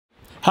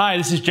Hi,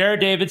 this is Jared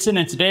Davidson,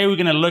 and today we're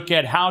going to look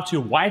at how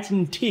to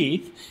whiten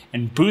teeth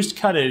and boost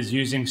colors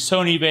using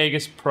Sony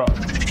Vegas Pro.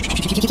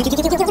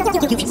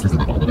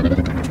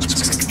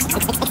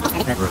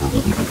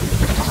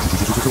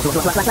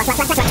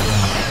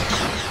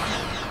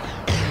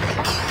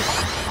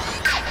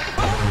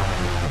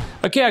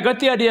 Okay, I got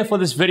the idea for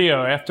this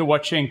video after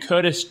watching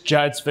Curtis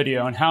Judd's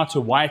video on how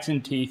to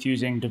whiten teeth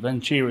using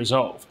DaVinci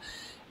Resolve.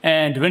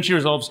 And DaVinci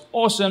Resolve's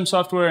awesome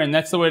software, and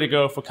that's the way to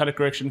go for color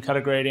correction,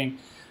 color grading.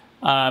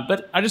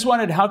 But I just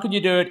wondered, how could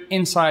you do it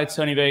inside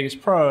Sony Vegas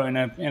Pro in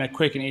a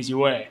quick and easy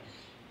way?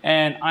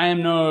 And I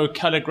am no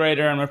color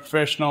grader, I'm a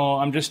professional.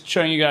 I'm just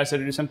showing you guys how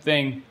to do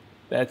something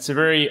that's a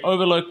very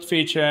overlooked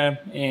feature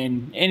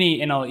in any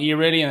NLE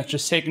really, and it's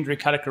just secondary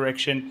color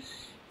correction.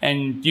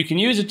 And you can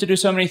use it to do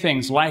so many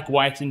things like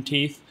whiten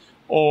teeth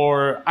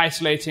or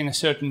isolating a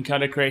certain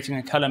color, creating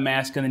a color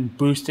mask and then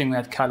boosting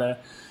that color.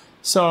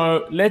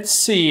 So let's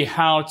see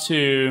how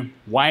to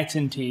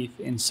whiten teeth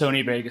in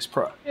Sony Vegas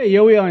Pro. Yeah,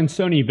 here we are in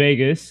Sony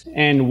Vegas,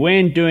 and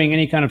when doing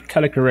any kind of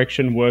color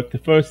correction work, the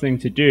first thing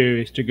to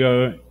do is to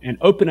go and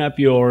open up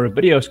your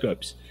video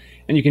scopes.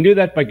 And you can do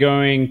that by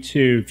going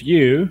to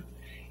View,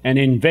 and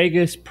in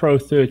Vegas Pro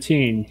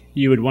 13,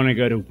 you would want to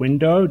go to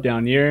Window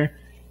down here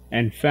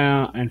and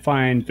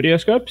find video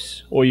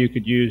scopes, or you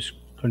could use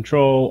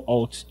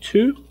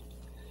Control-Alt-2.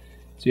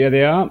 So here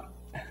they are.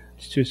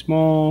 It's too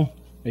small,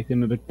 make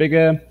them a bit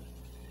bigger.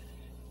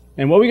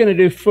 And what we're going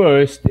to do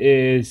first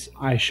is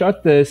I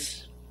shot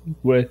this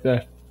with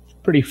a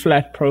pretty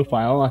flat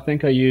profile. I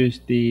think I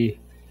used the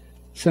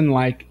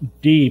Cinelike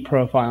D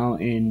profile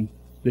in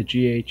the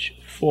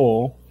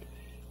GH4,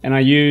 and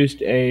I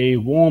used a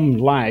warm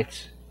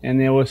light, and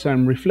there was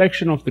some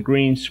reflection off the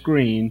green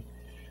screen,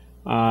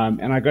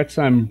 and I got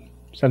some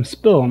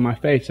spill on my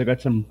face. I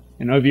got some,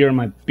 and over here on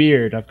my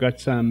beard I've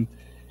got some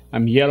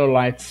yellow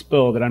light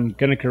spill that I'm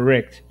going to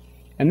correct.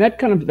 And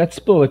that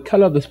spill, the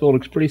color of the spill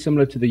looks pretty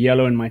similar to the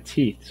yellow in my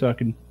teeth. So I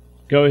can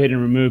go ahead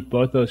and remove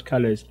both those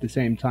colors at the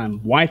same time.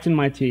 Whiten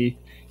my teeth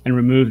and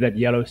remove that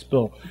yellow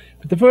spill.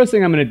 But the first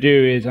thing I'm going to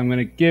do is I'm going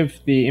to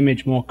give the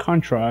image more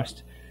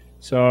contrast.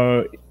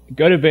 So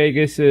go to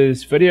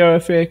Vegas's Video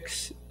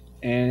Effects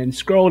and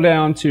scroll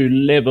down to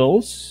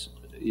Levels.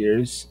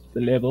 Here's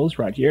the levels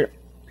right here.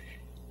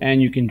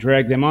 And you can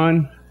drag them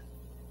on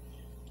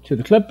to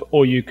the clip,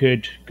 or you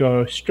could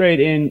go straight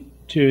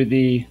into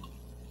the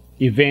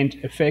Event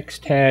Effects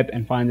tab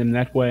and find them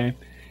that way.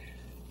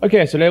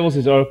 Okay, so Levels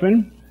is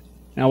open.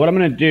 Now what I'm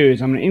going to do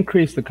is I'm going to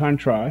increase the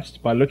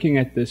contrast by looking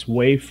at this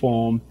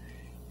waveform,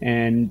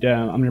 and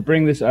I'm going to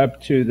bring this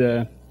up to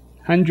the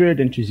 100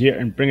 and to 0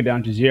 and bring it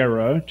down to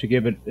 0 to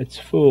give it its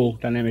full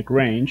dynamic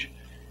range.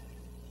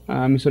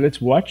 So let's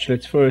watch.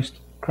 Let's first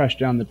crush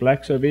down the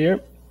blacks over here.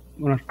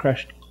 Well, not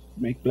crushed,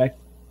 make black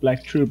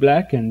true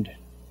black, and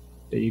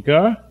there you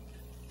go.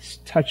 It's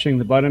touching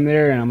the bottom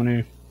there, and I'm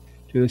going to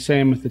do the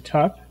same with the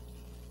top.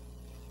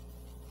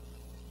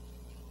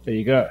 There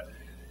you go.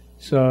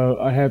 So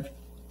I have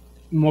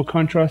more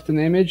contrast in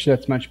the image.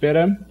 That's much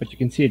better, but you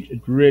can see it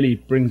really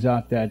brings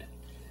out that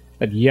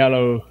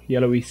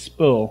yellowy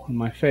spill on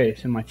my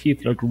face, and my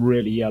teeth look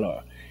really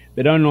yellow.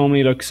 They don't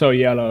normally look so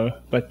yellow,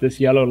 but this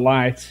yellow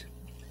light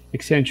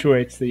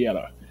accentuates the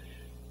yellow.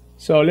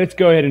 So let's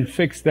go ahead and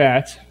fix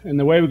that, and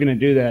the way we're going to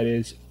do that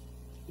is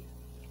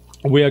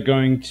we are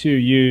going to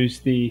use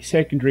the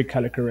secondary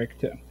color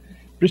corrector.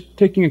 Just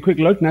taking a quick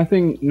look,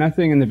 nothing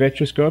in the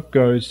Vetroscope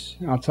goes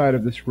outside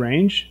of this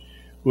range,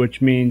 which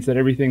means that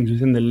everything's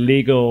within the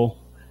legal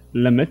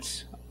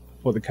limits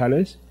for the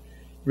colors.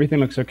 Everything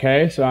looks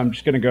okay, so I'm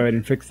just going to go ahead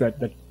and fix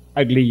that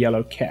ugly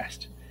yellow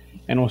cast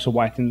and also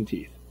whiten the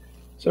teeth.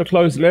 So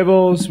close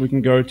Levels, we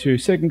can go to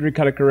secondary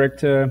color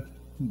corrector.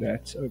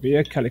 That's over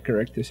here, color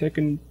corrector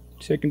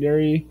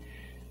secondary.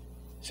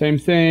 Same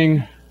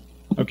thing.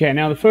 Okay,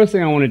 now the first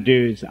thing I want to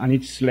do is I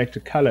need to select a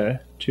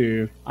color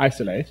to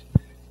isolate.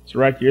 So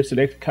right here,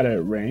 select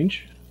color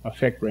range,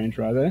 effect range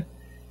rather,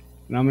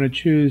 and I'm going to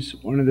choose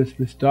one of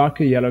this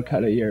darker yellow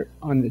color here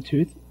on the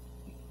tooth,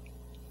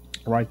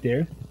 right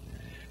there.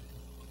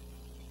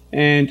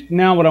 And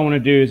now what I want to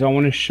do is I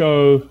want to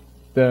show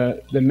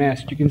the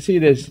mask. You can see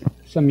there's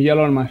some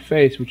yellow on my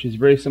face, which is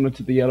very similar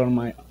to the yellow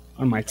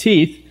on my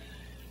teeth,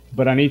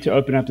 but I need to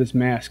open up this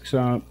mask.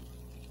 So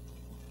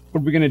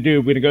what we're going to do,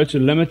 we're going to go to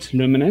Limit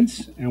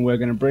Luminance, and we're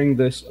going to bring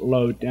this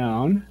low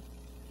down.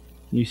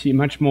 You see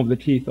much more of the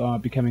teeth are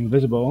becoming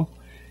visible,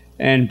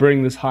 and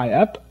bring this high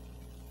up.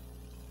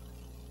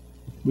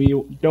 We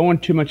don't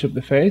want too much of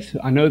the face.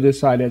 I know this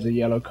side has a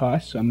yellow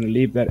cast, so I'm going to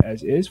leave that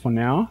as is for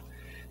now.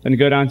 Then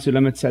go down to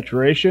Limit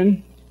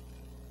Saturation.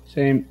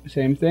 Same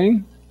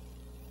thing.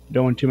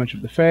 Don't want too much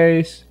of the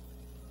face.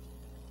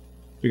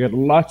 We got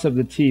lots of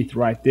the teeth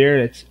right there.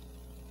 Let's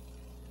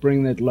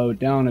bring that low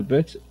down a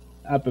bit,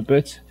 up a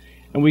bit,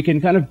 and we can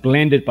kind of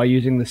blend it by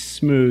using the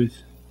smooth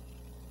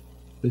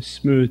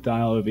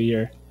dial over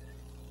here.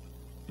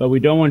 But we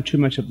don't want too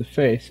much of the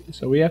face,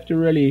 so we have to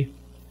really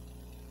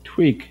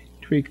tweak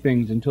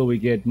things until we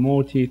get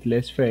more teeth,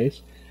 less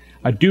face.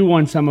 I do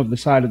want some of the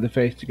side of the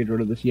face to get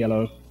rid of this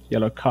yellow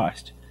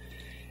cast.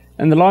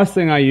 And the last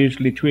thing I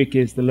usually tweak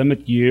is the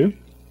limit U,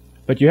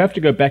 but you have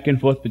to go back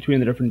and forth between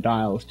the different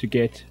dials to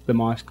get the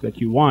mask that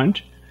you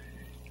want.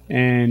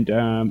 And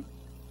I'm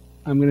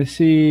going to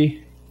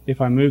see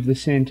if I move the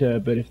center a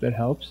bit, if that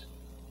helps.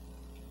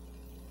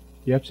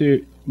 You have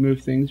to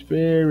move things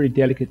very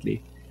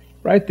delicately.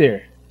 Right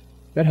there.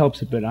 That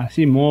helps a bit. I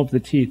see more of the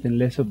teeth and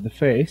less of the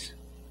face.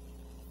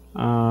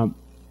 And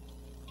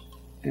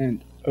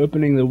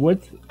opening the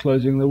width,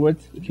 closing the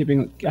width,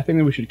 keeping. I think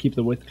that we should keep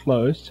the width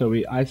closed so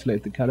we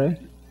isolate the color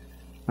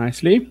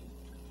nicely.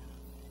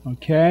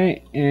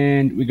 Okay,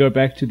 and we go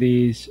back to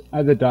these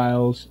other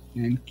dials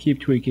and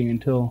keep tweaking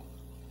until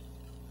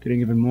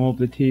getting even more of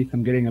the teeth.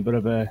 I'm getting a bit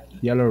of a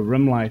yellow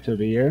rim light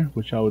over here,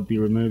 which I would be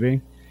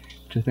removing,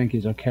 which I think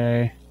is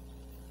okay.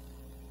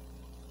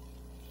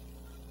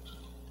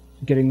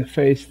 Getting the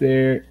face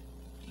there.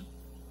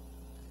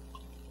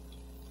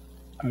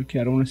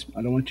 Okay, I don't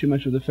want too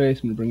much of the face.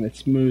 I'm going to bring that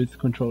smooth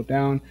control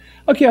down.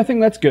 Okay, I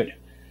think that's good.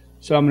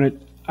 So I'm going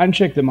to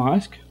uncheck the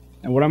mask.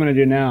 And what I'm going to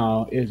do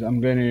now is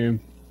I'm going to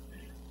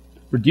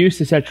reduce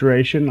the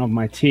saturation of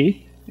my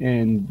teeth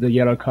and the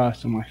yellow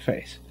cast on my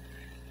face.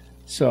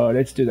 So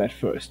let's do that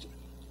first.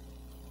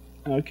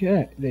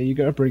 Okay, there you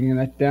go. Bringing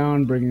that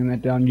down, bringing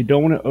that down. You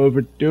don't want to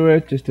overdo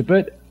it, just a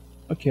bit.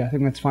 Okay, I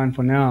think that's fine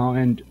for now.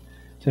 And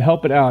to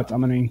help it out,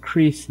 I'm going to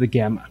increase the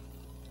gamma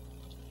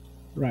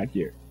right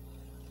here.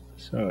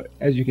 So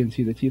as you can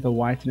see, the teeth are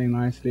whitening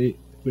nicely.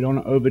 We don't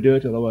want to overdo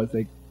it, otherwise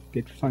they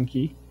get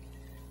funky.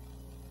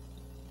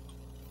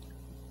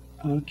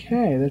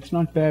 Okay, that's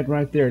not bad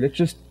right there. Let's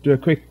just do a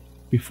quick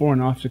before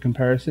and after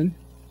comparison.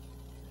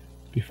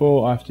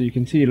 Before, after, you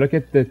can see, look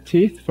at the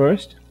teeth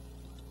first.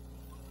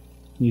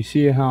 You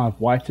see how I've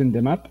whitened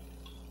them up.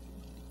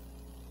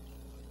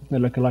 They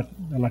look a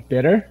lot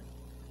better.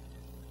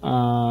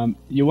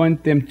 You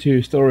want them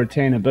to still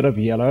retain a bit of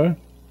yellow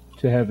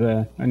to have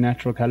a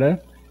natural color.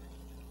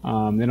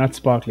 They're not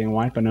sparkling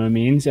white by no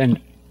means, and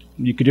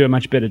you could do a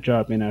much better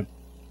job in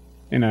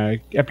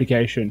a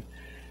application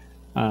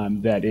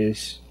that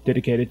is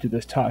dedicated to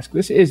this task.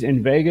 This is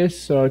in Vegas,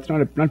 so it's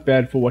not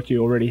bad for what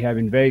you already have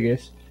in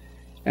Vegas.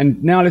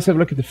 And now let's have a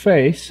look at the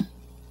face.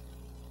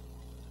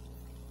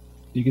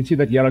 You can see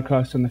that yellow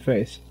cast on the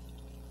face,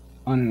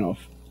 on and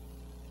off.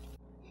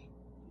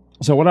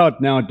 So what I'd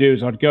now do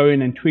is I'd go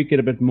in and tweak it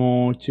a bit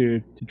more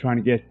to try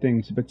and get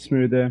things a bit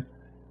smoother.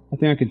 I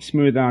think I could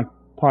smooth out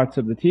parts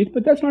of the teeth,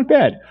 but that's not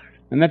bad.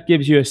 And that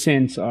gives you a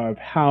sense of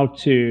how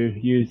to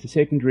use the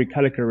secondary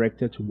color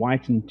corrector to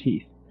whiten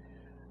teeth.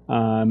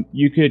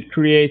 You could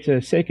create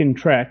a second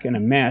track and a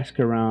mask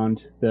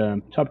around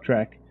the top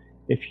track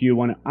if you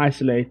want to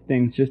isolate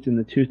things just in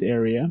the tooth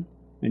area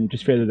and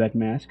just feather that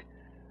mask.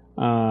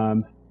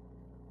 And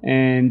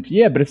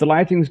yeah, but if the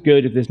lighting's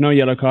good, if there's no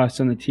yellow casts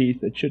on the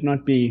teeth, it should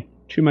not be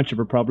too much of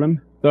a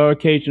problem. Though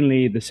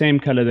occasionally the same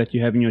color that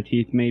you have in your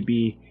teeth may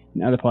be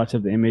in other parts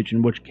of the image,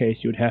 in which case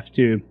you would have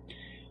to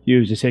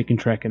use a second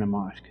track and a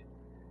mask.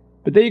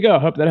 But there you go, I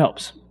hope that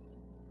helps.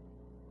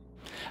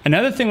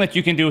 Another thing that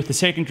you can do with the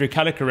secondary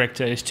color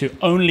corrector is to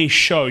only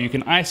show, you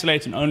can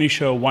isolate and only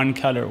show one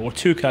color or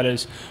two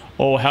colors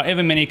or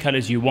however many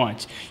colors you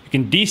want. You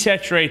can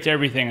desaturate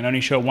everything and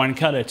only show one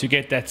color to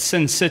get that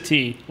Sin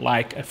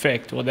City-like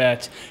effect or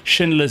that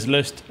Schindler's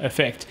List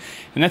effect.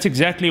 And that's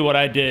exactly what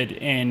I did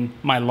in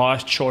my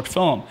last short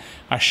film.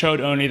 I showed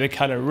only the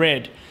color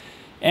red.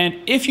 And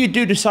if you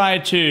do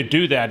decide to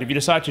do that, if you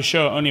decide to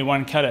show only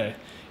one color,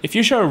 if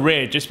you show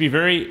red, just be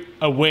very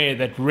aware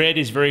that red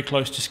is very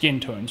close to skin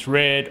tones.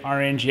 Red,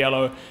 orange,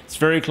 yellow, it's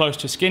very close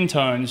to skin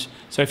tones.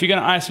 So if you're going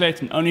to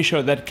isolate and only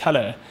show that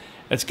color,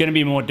 it's going to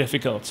be more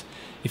difficult.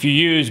 If you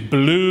use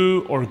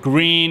blue or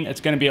green, it's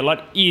going to be a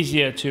lot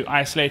easier to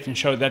isolate and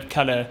show that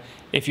color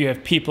if you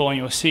have people in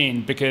your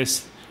scene,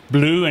 because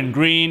blue and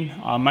green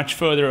are much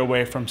further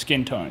away from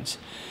skin tones.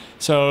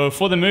 So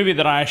for the movie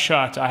that I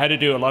shot, I had to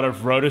do a lot of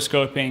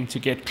rotoscoping to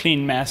get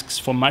clean masks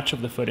for much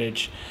of the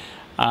footage.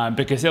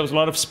 Because there was a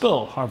lot of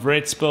spill, of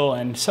red spill,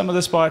 and some of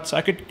the spots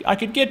I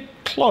could get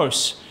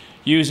close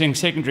using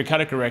secondary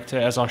color corrector,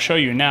 as I'll show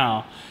you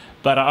now,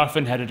 but I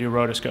often had to do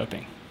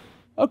rotoscoping.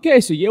 Okay,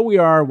 so here we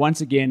are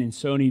once again in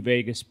Sony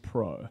Vegas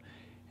Pro,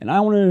 and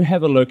I want to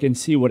have a look and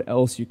see what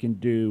else you can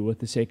do with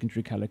the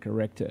secondary color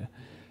corrector.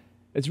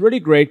 It's really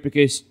great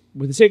because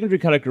with the secondary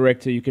color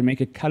corrector you can make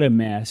a color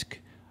mask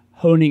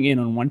honing in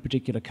on one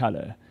particular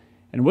color,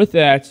 and with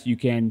that you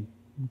can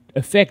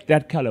affect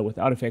that color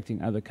without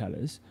affecting other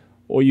colors,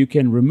 or you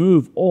can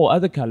remove all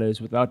other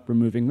colors without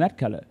removing that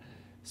color.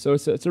 So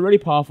it's a really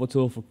powerful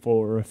tool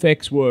for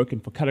effects work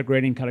and for color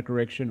grading, color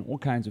correction, all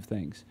kinds of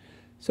things.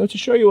 So to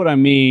show you what I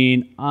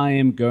mean, I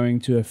am going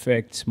to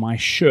affect my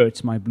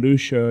shirts, my blue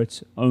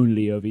shirts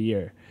only over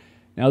here.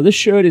 Now this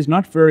shirt is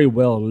not very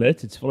well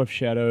lit, it's full of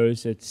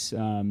shadows, it's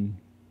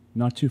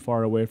not too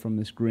far away from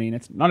the screen.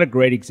 It's not a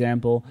great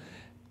example,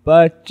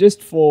 but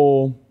just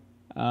for,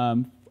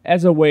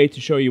 as a way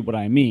to show you what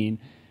I mean,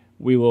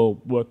 we will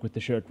work with the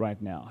shirt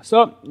right now.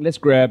 So let's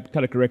grab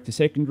color corrector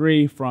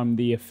secondary from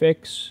the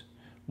effects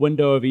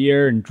window over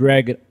here and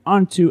drag it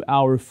onto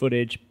our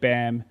footage.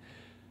 Bam.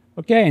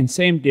 Okay, and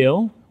same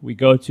deal. we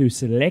go to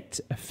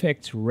Select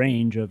Effect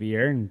Range over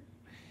here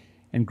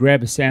and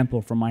grab a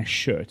sample from my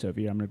shirt over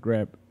here. I'm going to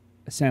grab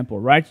a sample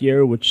right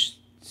here, which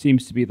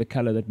seems to be the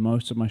color that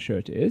most of my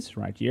shirt is,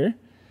 right here.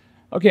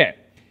 Okay,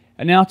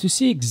 and now to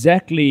see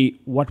exactly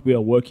what we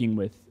are working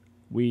with,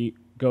 we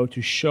go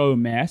to Show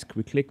Mask.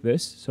 We click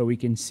this so we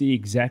can see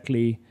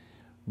exactly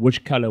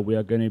which color we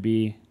are going to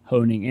be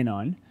honing in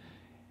on.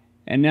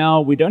 And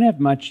now we don't have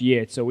much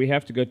yet, so we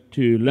have to go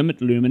to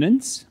Limit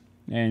Luminance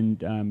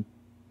and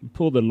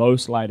pull the low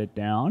slider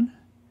down.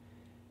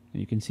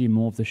 And you can see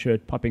more of the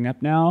shirt popping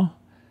up now.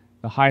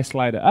 The high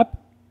slider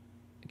up.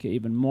 Okay,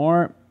 even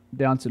more.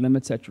 Down to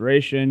Limit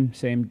Saturation.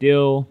 Same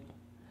deal.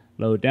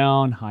 Low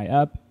down, high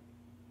up.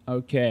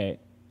 Okay.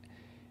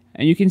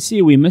 And you can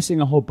see we're missing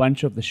a whole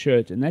bunch of the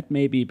shirt, and that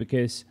may be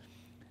because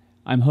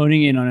I'm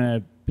honing in on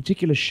a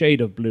particular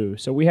shade of blue.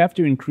 So we have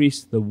to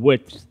increase the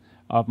width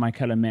of my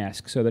color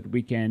mask so that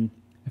we can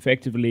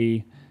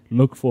effectively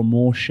look for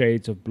more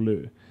shades of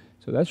blue.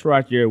 So that's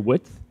right here,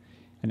 width.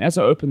 And as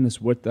I open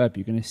this width up,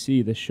 you're going to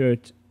see the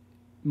shirt,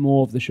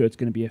 more of the shirt's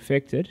going to be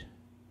affected.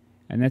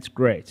 And that's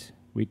great.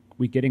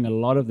 We're getting a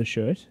lot of the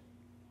shirt.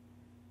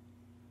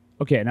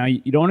 Okay, now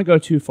you don't want to go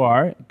too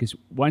far, because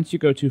once you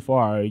go too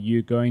far,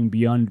 you're going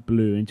beyond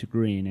blue into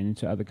green and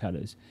into other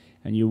colors.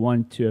 And you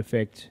want to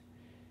affect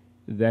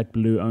that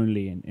blue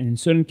only. And in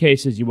certain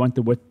cases, you want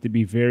the width to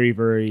be very,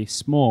 very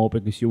small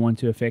because you want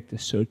to affect a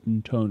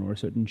certain tone or a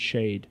certain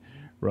shade,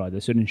 rather,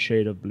 a certain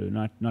shade of blue,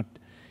 not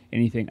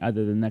anything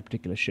other than that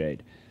particular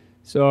shade.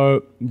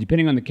 So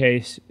depending on the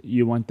case,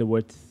 you want the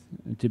width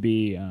to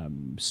be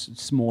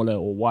smaller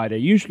or wider,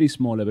 usually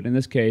smaller, but in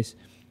this case,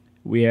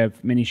 we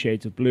have many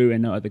shades of blue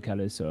and no other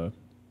colors, so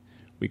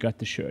we got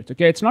the shirt.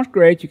 Okay, it's not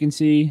great. You can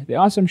see there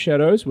are some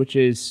shadows, which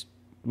is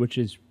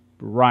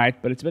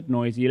right, but it's a bit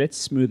noisy. Let's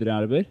smooth it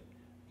out a bit.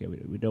 Okay,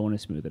 we don't want to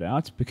smooth it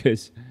out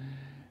because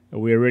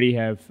we already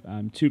have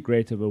too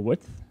great of a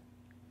width.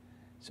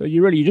 So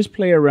you just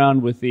play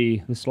around with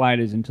the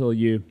sliders until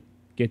you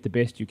get the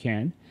best you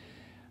can.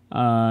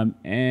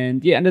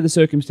 And yeah, under the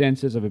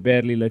circumstances of a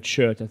badly lit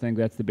shirt, I think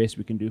that's the best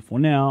we can do for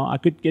now. I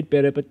could get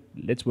better, but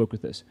let's work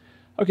with this.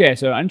 Okay,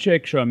 so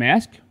uncheck Show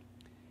Mask.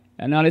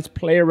 And now let's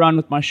play around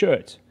with my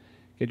shirt.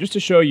 Okay, just to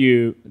show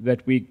you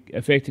that we're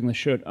affecting the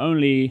shirt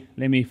only,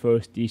 let me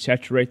first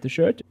desaturate the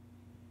shirt.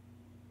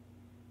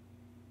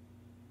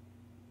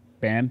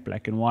 Bam,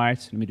 black and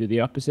white. Let me do the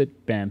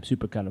opposite. Bam,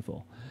 super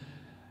colorful.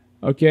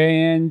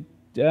 Okay, and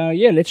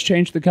yeah, let's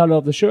change the color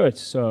of the shirt.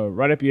 So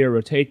right up here,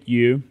 rotate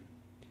U.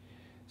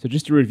 So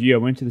just to review, I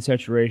went to the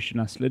saturation.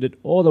 I slid it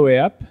all the way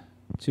up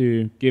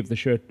to give the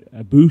shirt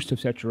a boost of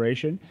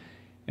saturation.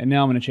 And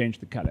now I'm going to change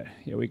the color.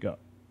 Here we go.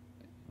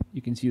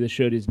 You can see the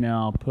shirt is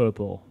now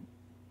purple,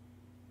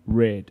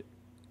 red,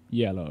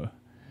 yellow.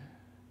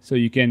 So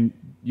you can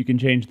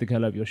change the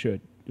color of your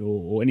shirt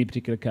or any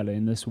particular color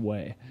in this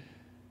way.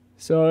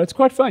 So it's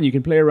quite fun. You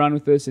can play around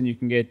with this and you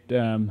can get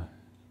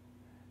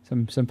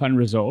some fun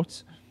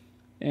results.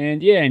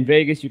 And yeah, in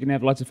Vegas you can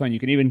have lots of fun. You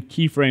can even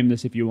keyframe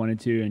this if you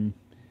wanted to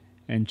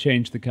and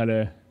change the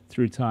color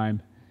through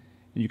time.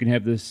 And you can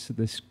have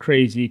this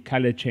crazy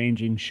color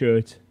changing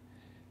shirt.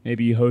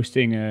 Maybe you're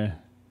hosting a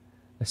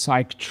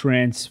psych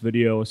trance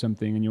video or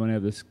something and you want to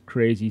have this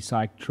crazy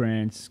psych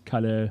trance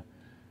color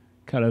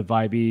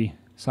vibey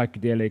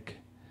psychedelic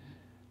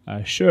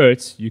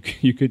shirts.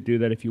 You could do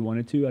that if you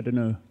wanted to. I don't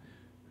know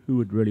who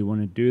would really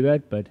want to do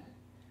that, but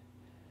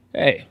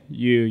hey,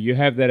 you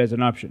have that as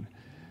an option.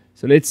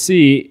 So let's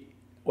see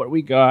what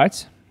we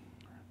got.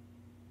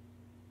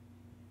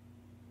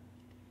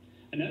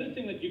 Another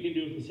thing that you can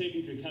do with the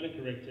secondary color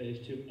corrector is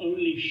to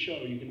only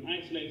show. You can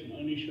isolate and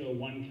only show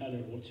one color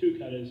or two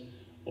colors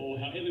or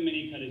however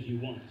many colors you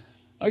want.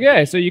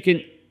 Okay, so you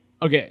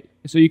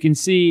can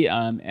see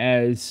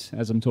as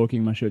I'm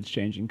talking, my shirt's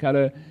changing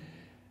color.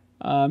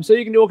 So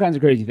you can do all kinds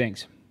of crazy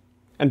things.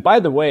 And by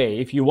the way,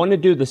 if you want to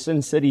do the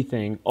Sin City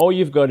thing, all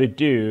you've got to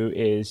do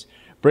is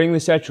bring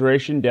the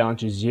saturation down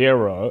to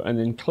 0 and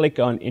then click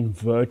on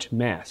Invert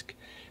Mask.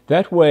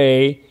 That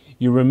way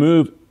you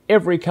remove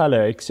every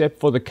color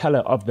except for the color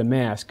of the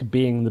mask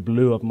being the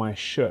blue of my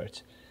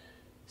shirt.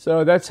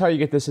 So that's how you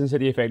get the Sin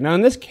City effect. Now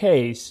in this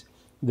case,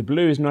 the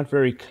blue is not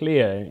very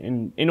clear.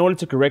 In order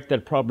to correct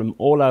that problem,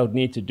 all I would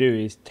need to do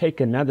is take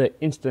another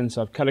instance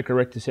of Color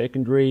Corrector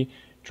Secondary,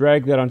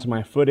 drag that onto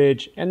my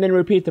footage, and then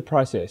repeat the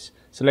process.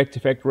 Select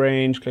Effect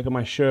Range, click on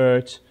my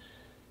shirt,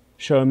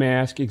 Show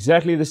Mask,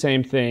 exactly the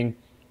same thing.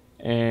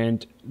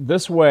 And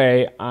this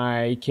way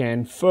I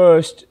can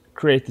first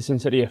create the Sin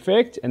City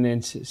effect, and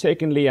then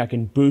secondly I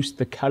can boost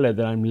the color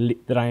that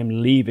I am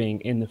leaving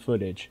in the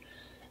footage.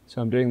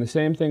 So I'm doing the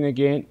same thing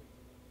again.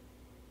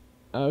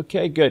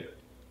 Okay, good.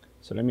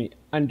 So let me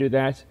undo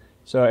that.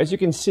 So as you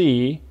can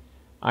see,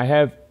 I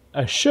have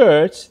a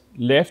shirt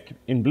left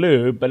in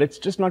blue, but it's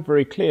just not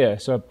very clear.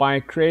 So by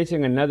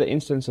creating another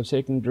instance of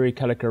secondary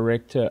color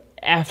corrector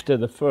after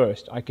the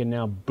first, I can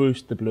now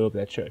boost the blue of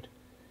that shirt.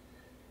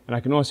 And I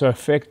can also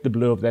affect the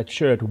blue of that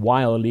shirt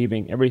while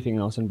leaving everything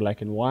else in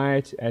black and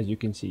white, as you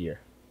can see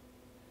here.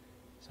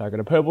 So I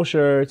got a purple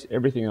shirt,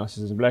 everything else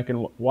is in black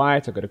and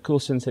white. I got a cool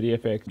sensitivity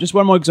effect. Just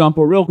one more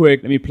example real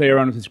quick. Let me play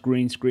around with this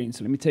green screen.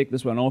 So let me take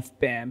this one off,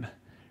 bam.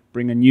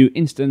 Bring a new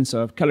instance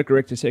of Color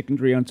Corrector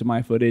secondary onto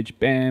my footage,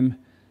 bam.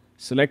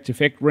 Select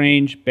effect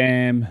range,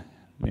 bam.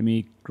 Let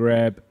me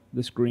grab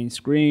this green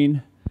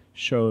screen,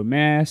 show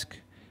mask.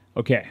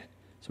 Okay,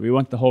 so we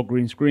want the whole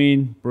green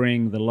screen.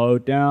 Bring the low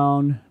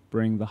down,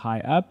 bring the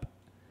high up.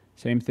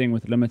 Same thing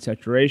with limit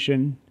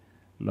saturation,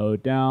 low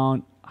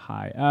down,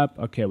 high up.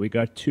 Okay, we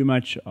got some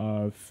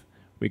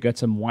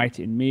white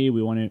in me.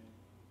 We want to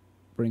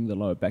bring the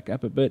low back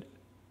up a bit.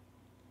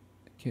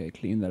 Okay,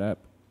 clean that up.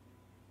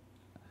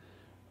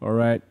 All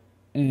right,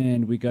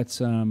 and we got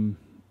some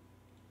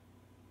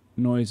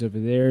noise over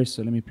there,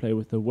 so let me play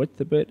with the width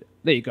a bit.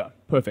 There you go,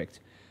 perfect.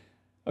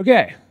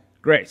 Okay,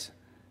 great.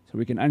 So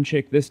we can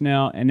uncheck this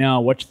now, and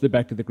now watch the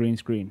back of the green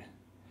screen.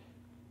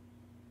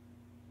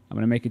 I'm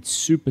going to make it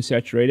super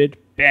saturated.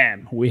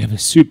 Bam, we have a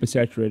super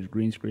saturated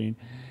green screen.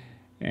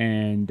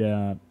 And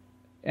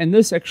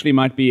this actually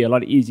might be a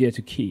lot easier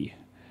to key.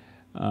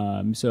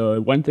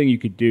 So one thing you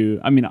could do,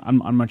 I mean,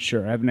 I'm not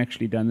sure. I haven't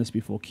actually done this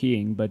before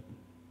keying, but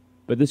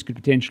this could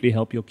potentially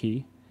help your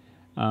key.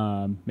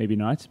 Maybe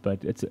not,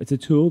 but it's a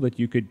tool that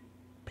you could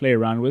play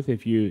around with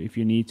if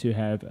you need to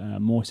have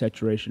more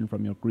saturation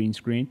from your green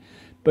screen.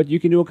 But you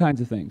can do all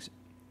kinds of things.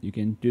 You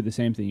can do the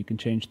same thing. You can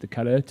change the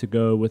color to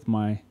go with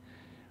my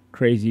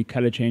crazy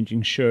color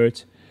changing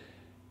shirt.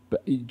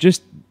 But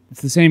it's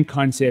the same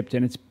concept,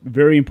 and it's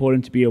very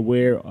important to be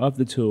aware of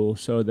the tool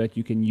so that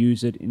you can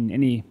use it in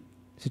any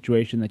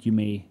situation that you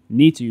may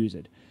need to use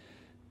it.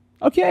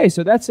 Okay,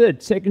 so that's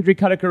it. Secondary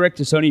Color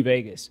Corrector Sony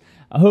Vegas.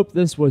 I hope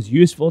this was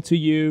useful to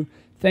you.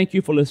 Thank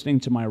you for listening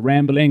to my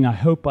rambling. I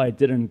hope I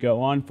didn't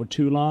go on for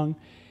too long.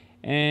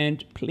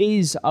 And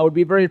please, I would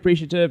be very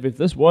appreciative if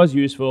this was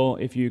useful,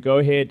 if you go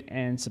ahead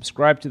and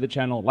subscribe to the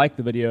channel, like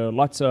the video.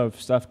 Lots of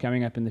stuff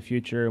coming up in the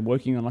future. I'm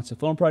working on lots of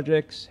film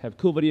projects, have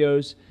cool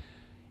videos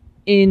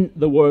in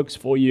the works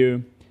for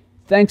you.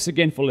 Thanks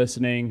again for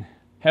listening.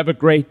 Have a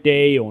great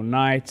day or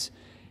night,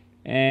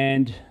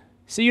 and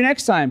see you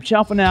next time.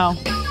 Ciao for now.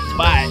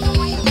 Bye.